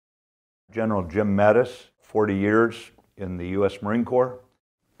General Jim Mattis, 40 years in the U.S. Marine Corps.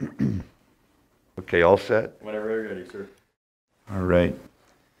 Okay, all set? Whenever you're ready, sir. All right.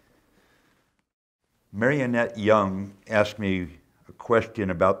 Marionette Young asked me a question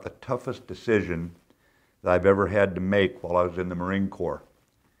about the toughest decision that I've ever had to make while I was in the Marine Corps.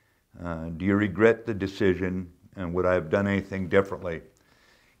 Do you regret the decision, and would I have done anything differently?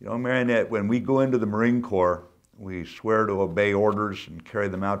 You know, Marionette, when we go into the Marine Corps, we swear to obey orders and carry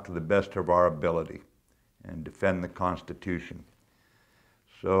them out to the best of our ability and defend the Constitution.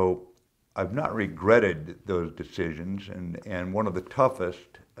 So I've not regretted those decisions, and one of the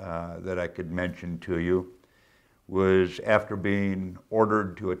toughest that I could mention to you was after being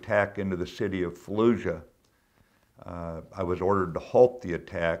ordered to attack into the city of Fallujah. I was ordered to halt the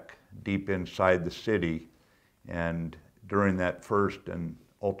attack deep inside the city, and during that first and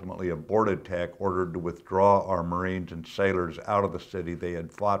ultimately aborted attack, ordered to withdraw our Marines and sailors out of the city they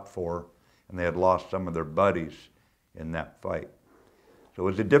had fought for, and they had lost some of their buddies in that fight. So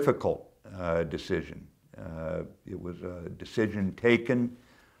it was a difficult decision. It was a decision taken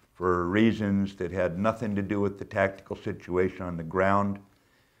for reasons that had nothing to do with the tactical situation on the ground.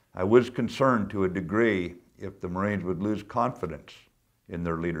 I was concerned to a degree if the Marines would lose confidence in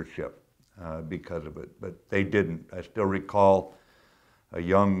their leadership because of it, but they didn't. I still recall a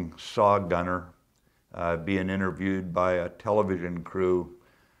young saw gunner being interviewed by a television crew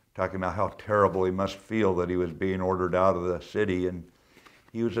talking about how terrible he must feel that he was being ordered out of the city. And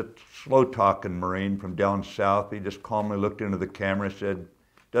he was a slow-talking Marine from down south. He just calmly looked into the camera and said,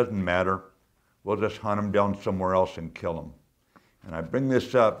 "Doesn't matter. We'll just hunt him down somewhere else and kill him." And I bring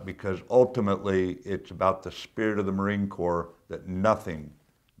this up because ultimately it's about the spirit of the Marine Corps that nothing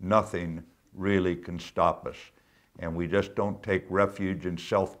really can stop us. And we just don't take refuge in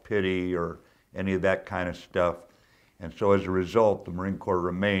self-pity or any of that kind of stuff. And so as a result, the Marine Corps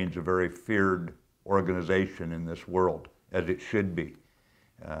remains a very feared organization in this world, as it should be.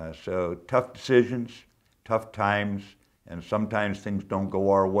 So tough decisions, tough times, and sometimes things don't go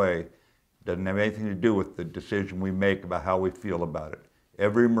our way. Doesn't have anything to do with the decision we make about how we feel about it.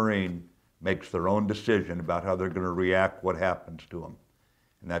 Every Marine makes their own decision about how they're going to react, what happens to them.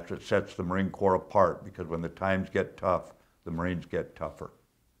 And that's what sets the Marine Corps apart, because when the times get tough, the Marines get tougher.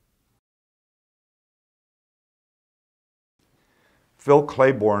 Phil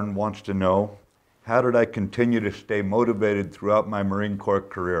Claiborne wants to know, how did I continue to stay motivated throughout my Marine Corps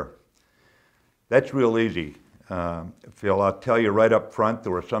career? That's real easy. Phil, I'll tell you right up front,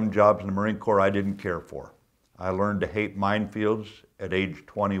 there were some jobs in the Marine Corps I didn't care for. I learned to hate minefields at age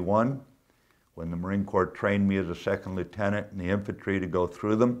 21 when the Marine Corps trained me as a second lieutenant in the infantry to go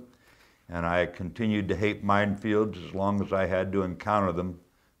through them. And I continued to hate minefields as long as I had to encounter them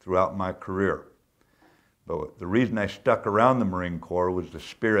throughout my career. But the reason I stuck around the Marine Corps was the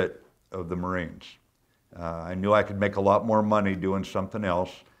spirit of the Marines. I knew I could make a lot more money doing something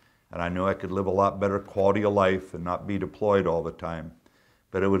else, and I knew I could live a lot better quality of life and not be deployed all the time.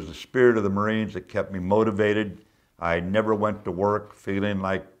 But it was the spirit of the Marines that kept me motivated. I never went to work feeling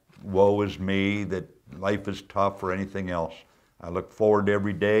like, woe is me, that life is tough or anything else. I look forward to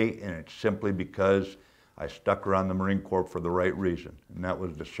every day, and it's simply because I stuck around the Marine Corps for the right reason, and that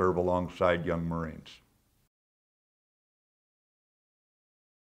was to serve alongside young Marines.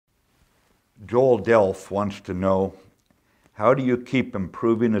 Joel Delph wants to know, how do you keep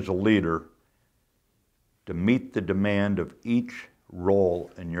improving as a leader to meet the demand of each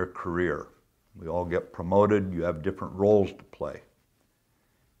role in your career? We all get promoted, you have different roles to play.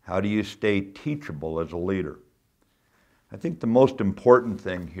 How do you stay teachable as a leader? I think the most important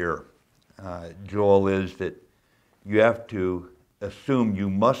thing here, Joel, is that you have to assume you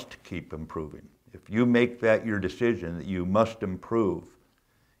must keep improving. If you make that your decision, that you must improve,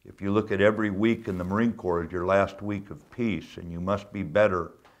 if you look at every week in the Marine Corps as your last week of peace, and you must be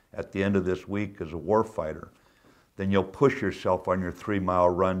better at the end of this week as a warfighter, then you'll push yourself on your 3-mile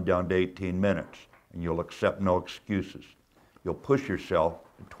run down to 18 minutes, and you'll accept no excuses. You'll push yourself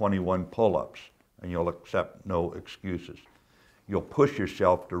to 21 pull-ups, and you'll accept no excuses. You'll push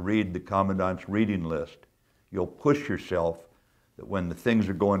yourself to read the Commandant's reading list. You'll push yourself that when the things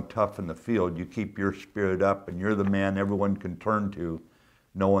are going tough in the field, you keep your spirit up, and you're the man everyone can turn to,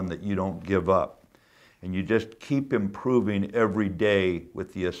 knowing that you don't give up. And you just keep improving every day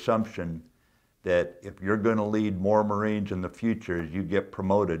with the assumption that if you're going to lead more Marines in the future as you get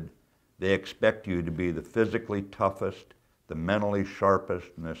promoted, they expect you to be the physically toughest, the mentally sharpest,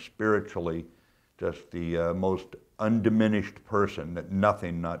 and the spiritually just the most undiminished person, that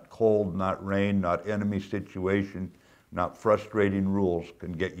nothing, not cold, not rain, not enemy situation, not frustrating rules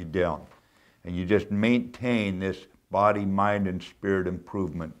can get you down. And you just maintain this body, mind, and spirit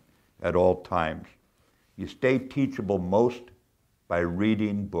improvement at all times. You stay teachable most by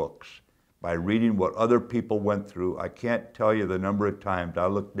reading books, by reading what other people went through. I can't tell you the number of times I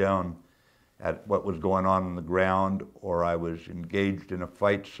looked down at what was going on the ground, or I was engaged in a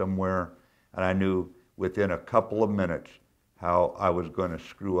fight somewhere, and I knew within a couple of minutes how I was going to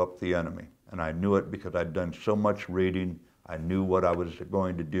screw up the enemy. And I knew it because I'd done so much reading. I knew what I was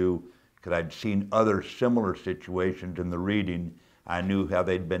going to do because I'd seen other similar situations in the reading. I knew how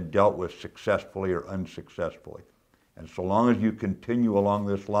they'd been dealt with successfully or unsuccessfully. And so long as you continue along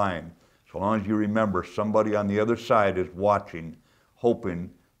this line, so long as you remember somebody on the other side is watching,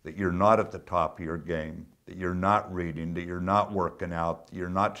 hoping that you're not at the top of your game, that you're not reading, that you're not working out, that you're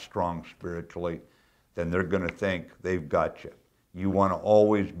not strong spiritually, then they're going to think they've got you. You want to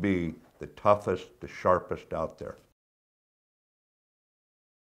always be the toughest, the sharpest out there.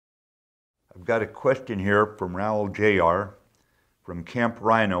 I've got a question here from Raoul Jr. from Camp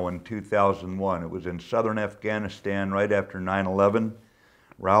Rhino in 2001. It was in southern Afghanistan right after 9/11.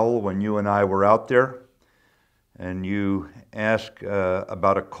 Raoul, when you and I were out there, and you asked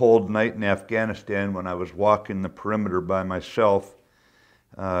about a cold night in Afghanistan when I was walking the perimeter by myself,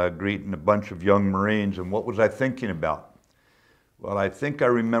 greeting a bunch of young Marines, and what was I thinking about? Well, I think I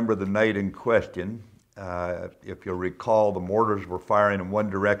remember the night in question. If you'll recall, the mortars were firing in one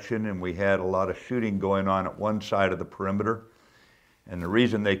direction, and we had a lot of shooting going on at one side of the perimeter. And the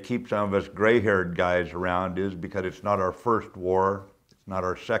reason they keep some of us gray-haired guys around is because it's not our first war, it's not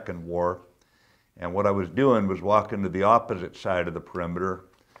our second war. And what I was doing was walking to the opposite side of the perimeter,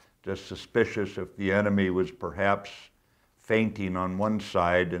 just suspicious if the enemy was perhaps fainting on one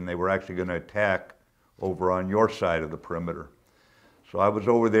side and they were actually going to attack over on your side of the perimeter. So I was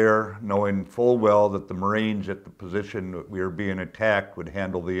over there knowing full well that the Marines at the position that we were being attacked would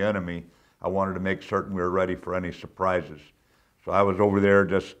handle the enemy. I wanted to make certain we were ready for any surprises. So I was over there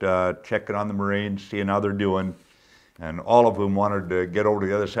just checking on the Marines, seeing how they're doing. And all of them wanted to get over to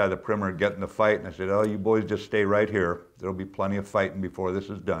the other side of the perimeter and get in the fight. And I said, oh, you boys just stay right here. There'll be plenty of fighting before this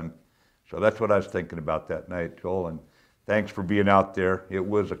is done. So that's what I was thinking about that night, Joel. And thanks for being out there. It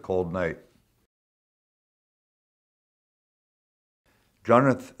was a cold night.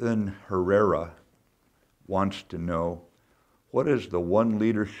 Jonathan Herrera wants to know, what is the one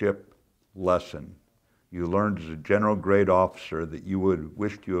leadership lesson you learned as a general grade officer that you would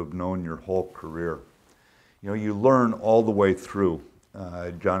wish you have known your whole career? You know, you learn all the way through,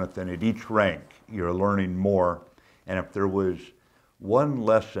 Jonathan. At each rank, you're learning more. And if there was one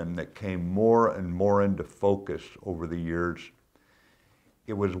lesson that came more and more into focus over the years,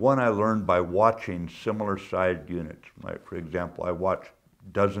 it was one I learned by watching similar-sized units. Like, for example, I watched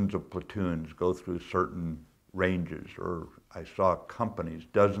dozens of platoons go through certain ranges, or I saw companies,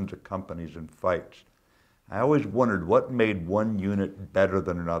 dozens of companies in fights. I always wondered what made one unit better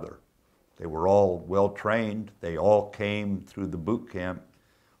than another. They were all well-trained. They all came through the boot camp.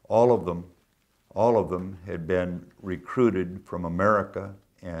 All of them had been recruited from America,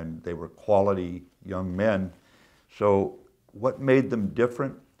 and they were quality young men. So what made them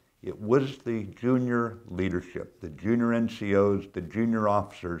different? It was the junior leadership, the junior NCOs, the junior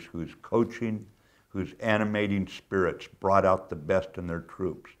officers whose coaching, whose animating spirits brought out the best in their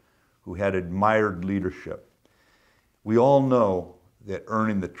troops, who had admired leadership. We all know that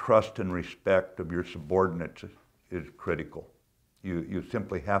earning the trust and respect of your subordinates is critical. You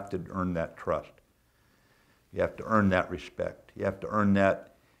simply have to earn that trust. You have to earn that respect. You have to earn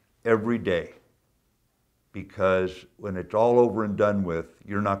that every day, because when it's all over and done with,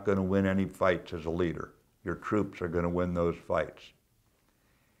 you're not going to win any fights as a leader. Your troops are going to win those fights.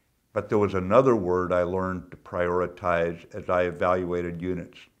 But there was another word I learned to prioritize as I evaluated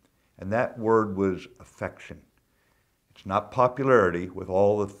units, and that word was affection. It's not popularity with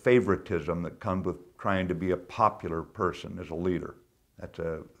all the favoritism that comes with trying to be a popular person as a leader. That's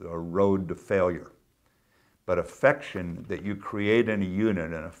a road to failure. But affection that you create in a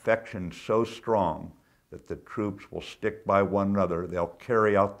unit, an affection so strong that the troops will stick by one another, they'll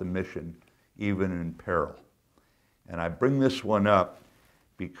carry out the mission even in peril. And I bring this one up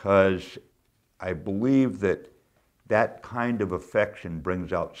because I believe that that kind of affection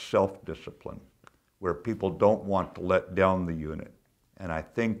brings out self-discipline, where people don't want to let down the unit. And I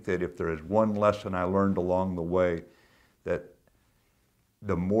think that if there is one lesson I learned along the way, that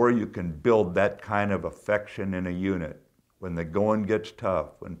the more you can build that kind of affection in a unit, when the going gets tough,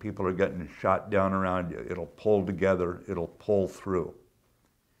 when people are getting shot down around you, it'll pull together, it'll pull through.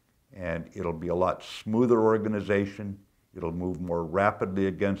 And it'll be a lot smoother organization. It'll move more rapidly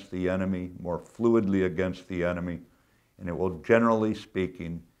against the enemy, more fluidly against the enemy, and it will, generally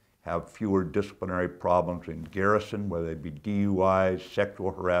speaking, have fewer disciplinary problems in garrison, whether they be DUIs,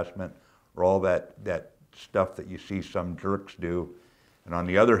 sexual harassment, or all that stuff that you see some jerks do. And on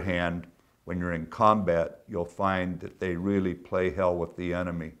the other hand, when you're in combat, you'll find that they really play hell with the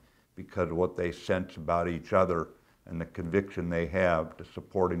enemy because of what they sense about each other and the conviction they have to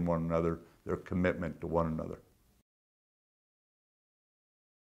supporting one another, their commitment to one another.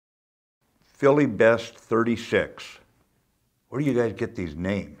 Philly Best 36. Where do you guys get these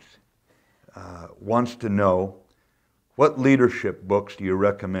names? Wants to know, what leadership books do you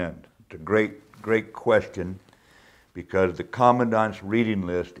recommend? It's a great question, because the Commandant's reading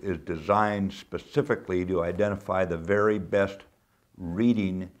list is designed specifically to identify the very best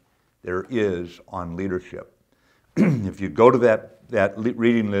reading there is on leadership. If you go to that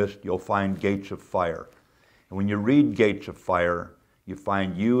reading list, you'll find Gates of Fire. And when you read Gates of Fire, you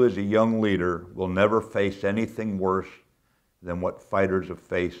find you as a young leader will never face anything worse than what fighters have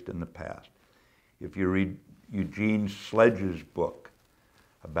faced in the past. If you read Eugene Sledge's book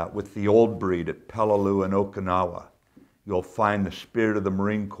about With the Old Breed at Peleliu and Okinawa, you'll find the spirit of the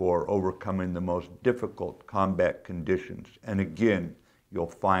Marine Corps overcoming the most difficult combat conditions. And again, you'll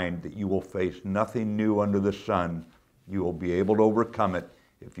find that you will face nothing new under the sun. You will be able to overcome it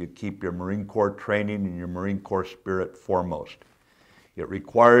if you keep your Marine Corps training and your Marine Corps spirit foremost. It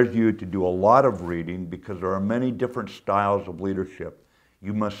requires you to do a lot of reading because there are many different styles of leadership.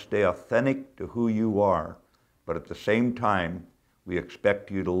 You must stay authentic to who you are, but at the same time, we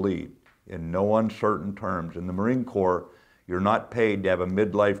expect you to lead in no uncertain terms. In the Marine Corps, you're not paid to have a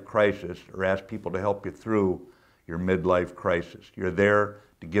midlife crisis or ask people to help you through your midlife crisis. You're there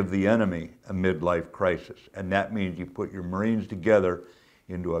to give the enemy a midlife crisis, and that means you put your Marines together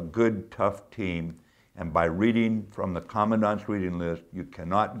into a good, tough team. And by reading from the Commandant's reading list, you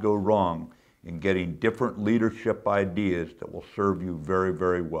cannot go wrong in getting different leadership ideas that will serve you very,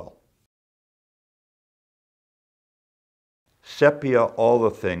 very well. Sepia All the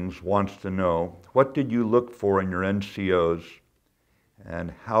Things wants to know, what did you look for in your NCOs,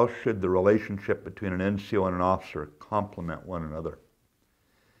 and how should the relationship between an NCO and an officer complement one another?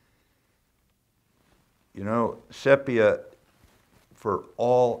 You know, Sepia, for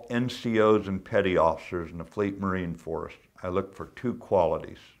all NCOs and petty officers in the Fleet Marine Force, I looked for two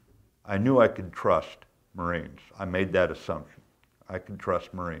qualities. I knew I could trust Marines. I made that assumption. I could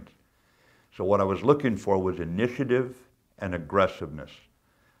trust Marines. So what I was looking for was initiative and aggressiveness.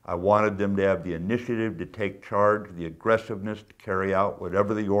 I wanted them to have the initiative to take charge, the aggressiveness to carry out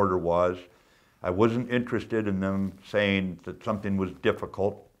whatever the order was. I wasn't interested in them saying that something was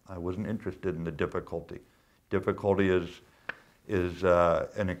difficult. I wasn't interested in the difficulty. Difficulty is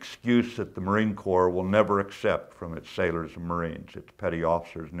an excuse that the Marine Corps will never accept from its sailors and Marines, its petty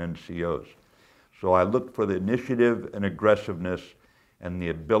officers and NCOs. So I looked for the initiative and aggressiveness and the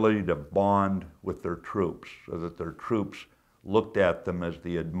ability to bond with their troops so that their troops looked at them as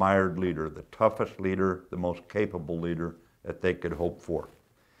the admired leader, the toughest leader, the most capable leader that they could hope for.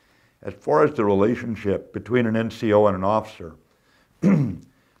 As far as the relationship between an NCO and an officer,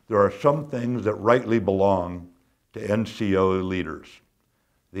 there are some things that rightly belong to NCO leaders.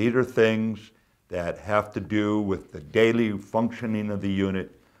 These are things that have to do with the daily functioning of the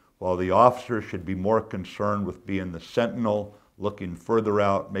unit, while the officer should be more concerned with being the sentinel, looking further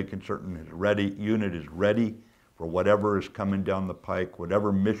out, making certain his unit is ready for whatever is coming down the pike,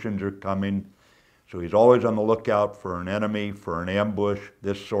 whatever missions are coming. So he's always on the lookout for an enemy, for an ambush,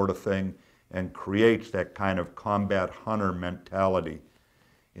 this sort of thing, and creates that kind of combat hunter mentality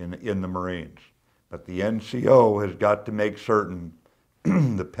in the Marines. But the NCO has got to make certain,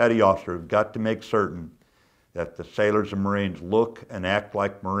 the petty officer has got to make certain that the sailors and Marines look and act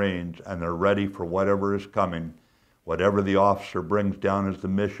like Marines and they're ready for whatever is coming. Whatever the officer brings down as the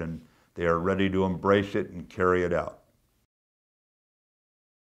mission, they are ready to embrace it and carry it out.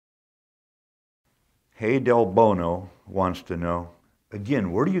 Hey Del Bono wants to know,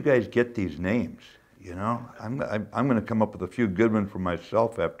 again, where do you guys get these names? You know, I'm going to come up with a few good ones for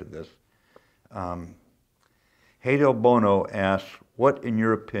myself after this. Hey Del Bono asks, what, in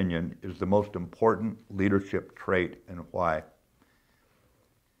your opinion, is the most important leadership trait and why?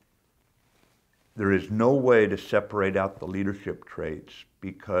 There is no way to separate out the leadership traits,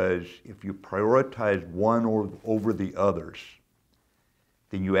 because if you prioritize one over the others,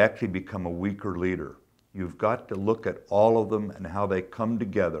 then you actually become a weaker leader. You've got to look at all of them and how they come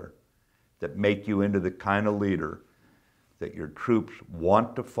together that make you into the kind of leader that your troops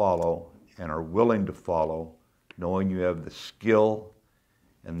want to follow and are willing to follow, knowing you have the skill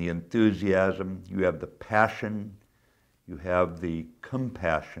and the enthusiasm, you have the passion, you have the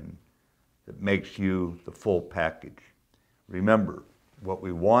compassion that makes you the full package. Remember, What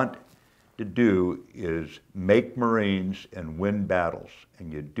we want to do is make Marines and win battles.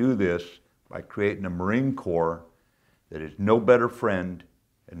 And you do this by creating a Marine Corps that is no better friend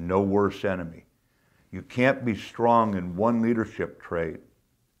and no worse enemy. You can't be strong in one leadership trait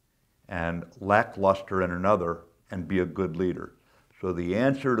and lackluster in another and be a good leader. So the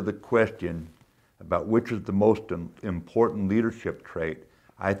answer to the question about which is the most important leadership trait,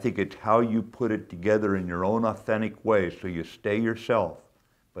 I think it's how you put it together in your own authentic way so you stay yourself,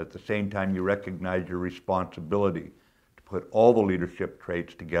 but at the same time you recognize your responsibility to put all the leadership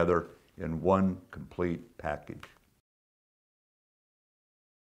traits together in one complete package.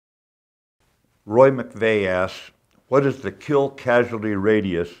 Roy McVeigh asks, what is the kill casualty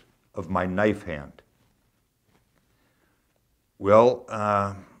radius of my knife hand? Well,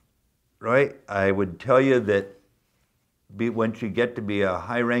 Roy, I would tell you that once you get to be a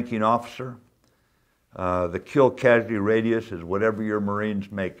high-ranking officer, the kill casualty radius is whatever your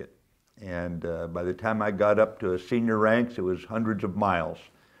Marines make it. And by the time I got up to senior ranks, it was hundreds of miles.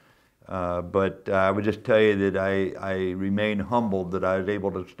 But I would just tell you that I remain humbled that I was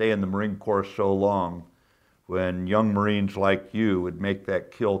able to stay in the Marine Corps so long when young Marines like you would make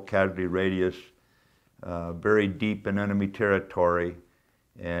that kill casualty radius very deep in enemy territory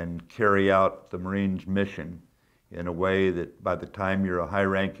and carry out the Marines' mission in a way that by the time you're a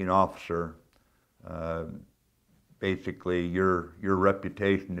high-ranking officer, basically your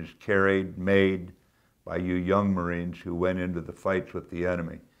reputation is carried, made by you young Marines who went into the fights with the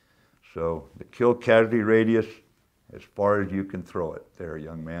enemy. So the kill casualty radius, as far as you can throw it there,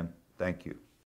 young man. Thank you.